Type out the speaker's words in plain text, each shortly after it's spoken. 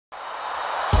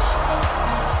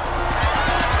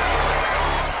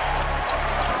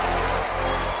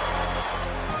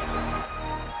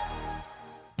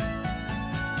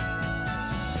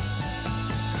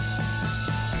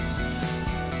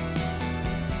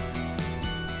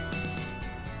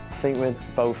think with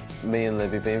both me and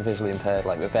Libby being visually impaired,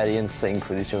 like we're very in sync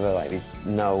with each other. Like we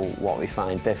know what we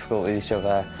find difficult with each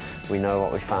other, we know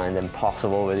what we find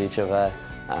impossible with each other,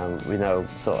 we know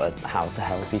sort of how to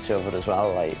help each other as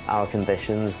well. Like our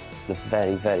conditions, they're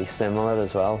very, very similar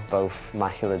as well. Both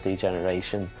macular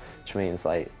degeneration, which means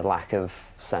like a lack of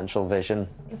central vision.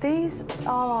 These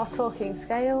are our talking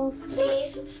scales.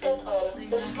 Please step on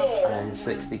the scale. And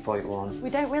 60.1. We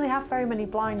don't really have very many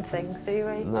blind things, do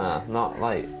we? Nah, not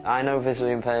like... I know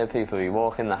visually impaired people, you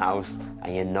walk in the house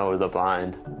and you know they're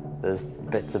blind. There's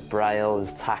bits of braille,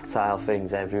 there's tactile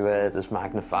things everywhere, there's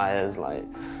magnifiers, like...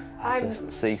 Just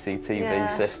CCTV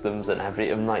systems and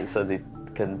everything, like, so they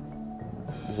can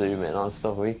zoom in on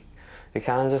stuff. We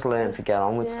kind of just learn to get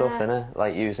on with stuff, innit?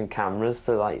 Like using cameras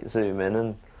to like zoom in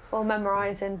and... Or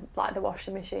memorising like the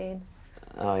washing machine.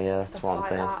 Oh yeah, that's Stuff one like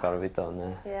thing that. that's got to be done,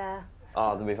 yeah. Yeah.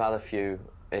 Oh, we've had a few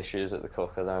issues at the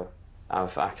cooker though.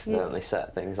 I've accidentally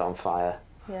set things on fire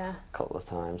Yeah. a couple of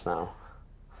times now.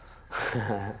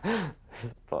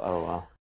 But oh well.